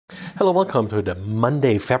Hello, welcome to the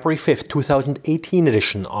Monday, February 5th, 2018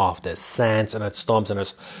 edition of the SANS Internet Storm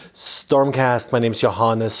Center's Stormcast. My name is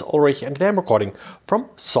Johannes Ulrich and today I'm recording from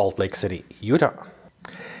Salt Lake City, Utah.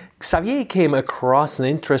 Xavier came across an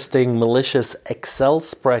interesting malicious Excel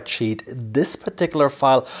spreadsheet. This particular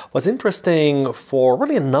file was interesting for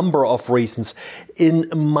really a number of reasons. In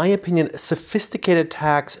my opinion, sophisticated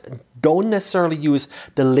attacks don't necessarily use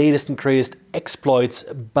the latest and greatest exploits,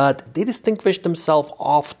 but they distinguish themselves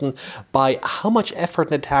often by how much effort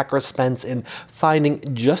an attacker spends in finding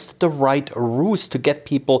just the right ruse to get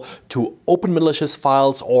people to open malicious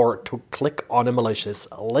files or to click on a malicious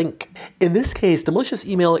link. In this case, the malicious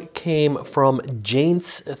email came from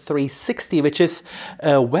Janes360, which is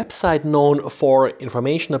a website known for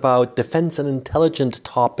information about defense and intelligence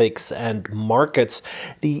topics and markets.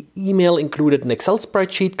 The email included an Excel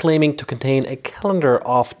spreadsheet claiming to contain a calendar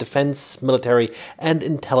of defense, military, and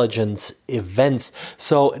intelligence events.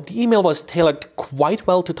 So the email was tailored quite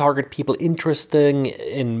well to target people interested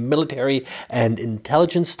in military and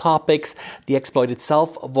intelligence topics. The exploit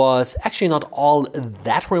itself was actually not all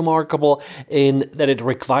that remarkable in that it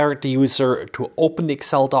required the user to open the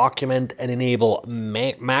Excel document and enable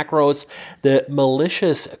macros. The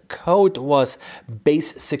malicious code was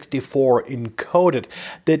base64 encoded.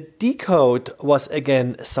 The decode was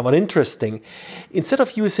again somewhat interesting. Instead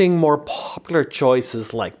of using more popular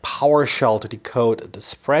choices like PowerShell to decode the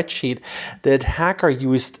spreadsheet, the attacker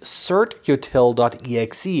used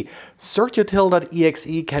certutil.exe.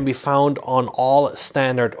 Certutil.exe can be found on all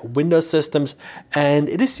standard Windows systems, and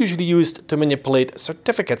it is usually used to manipulate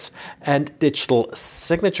certificates and digital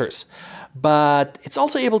signatures. But it's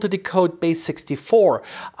also able to decode base64.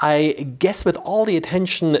 I guess with all the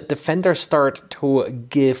attention defenders start to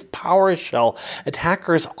give PowerShell,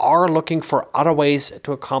 attackers are looking for other ways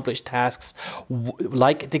to accomplish tasks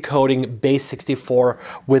like decoding base64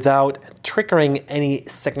 without triggering any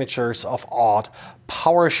signatures of odd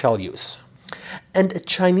PowerShell use. And a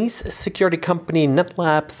Chinese security company,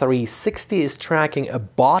 NetLab360, is tracking a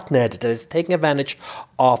botnet that is taking advantage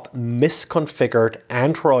of misconfigured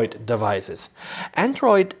Android devices.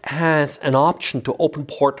 Android has an option to open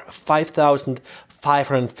port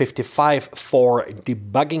 5555 for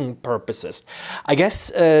debugging purposes. I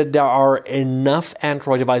guess there are enough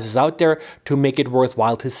Android devices out there to make it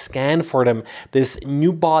worthwhile to scan for them. This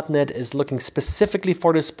new botnet is looking specifically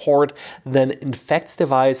for this port, then infects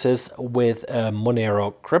devices with a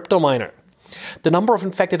Monero crypto miner. The number of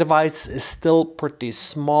infected devices is still pretty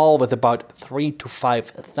small, with about 3,000 to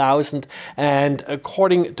 5,000, and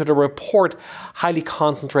according to the report, highly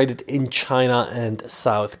concentrated in China and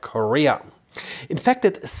South Korea.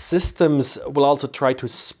 Infected systems will also try to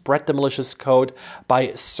spread the malicious code by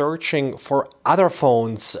searching for other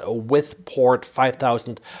phones with port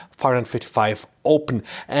 5555 open.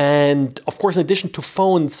 And of course, in addition to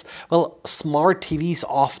phones, well, smart TVs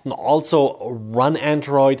often also run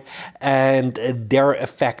Android and they're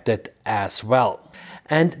affected as well.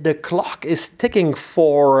 And the clock is ticking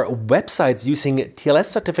for websites using TLS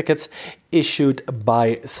certificates issued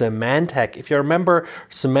by Symantec. If you remember,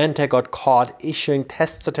 Symantec got caught issuing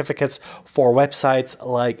test certificates for websites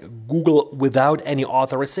like Google without any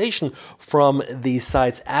authorization from these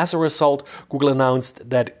sites. As a result, Google announced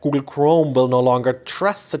that Google Chrome will no longer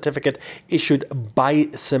trust certificate issued by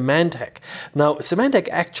Symantec. Now, Symantec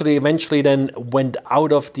actually eventually then went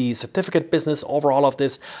out of the certificate business over all of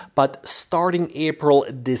this, but starting April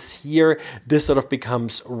this year, this sort of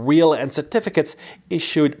becomes real, and certificates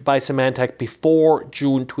issued by Symantec before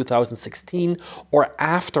June 2016 or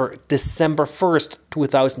after December 1st,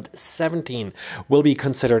 2017 will be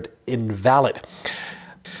considered invalid.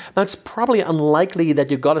 Now, it's probably unlikely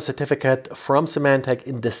that you got a certificate from Symantec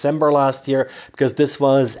in December last year, because this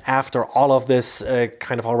was after all of this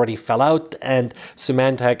kind of already fell out and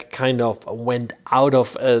Symantec kind of went out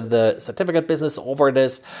of the certificate business over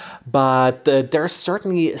this. But there are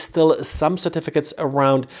certainly still some certificates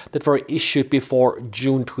around that were issued before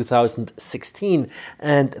June 2016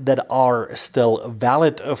 and that are still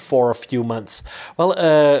valid for a few months. Well,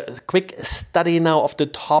 a quick study now of the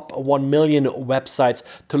top 1 million websites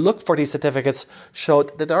to look for these certificates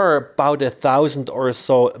showed that there are about 1,000 or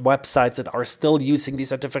so websites that are still using these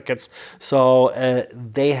certificates. So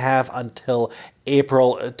they have until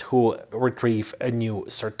April to retrieve a new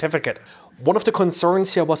certificate. One of the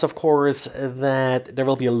concerns here was, of course, that there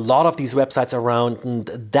will be a lot of these websites around, and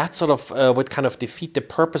that sort of would kind of defeat the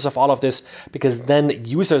purpose of all of this, because then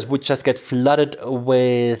users would just get flooded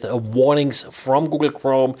with warnings from Google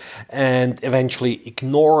Chrome and eventually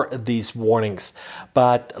ignore these warnings.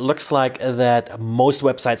 But looks like that most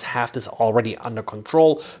websites have this already under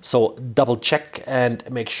control, so double check and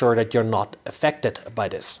make sure that you're not affected by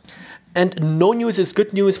this. And no news is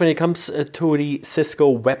good news when it comes to the Cisco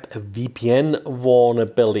Web VPN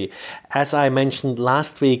vulnerability. As I mentioned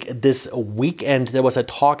last week, this weekend there was a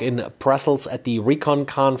talk in Brussels at the Recon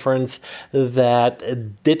conference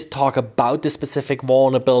that did talk about this specific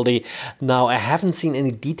vulnerability. Now, I haven't seen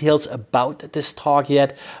any details about this talk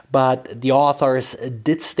yet, but the authors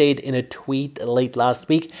did state in a tweet late last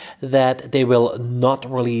week that they will not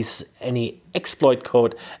release any exploit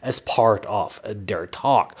code as part of their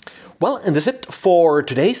talk. Well, and that's it for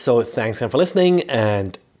today. So thanks again for listening,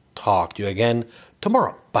 and talk to you again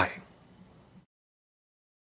tomorrow. Bye.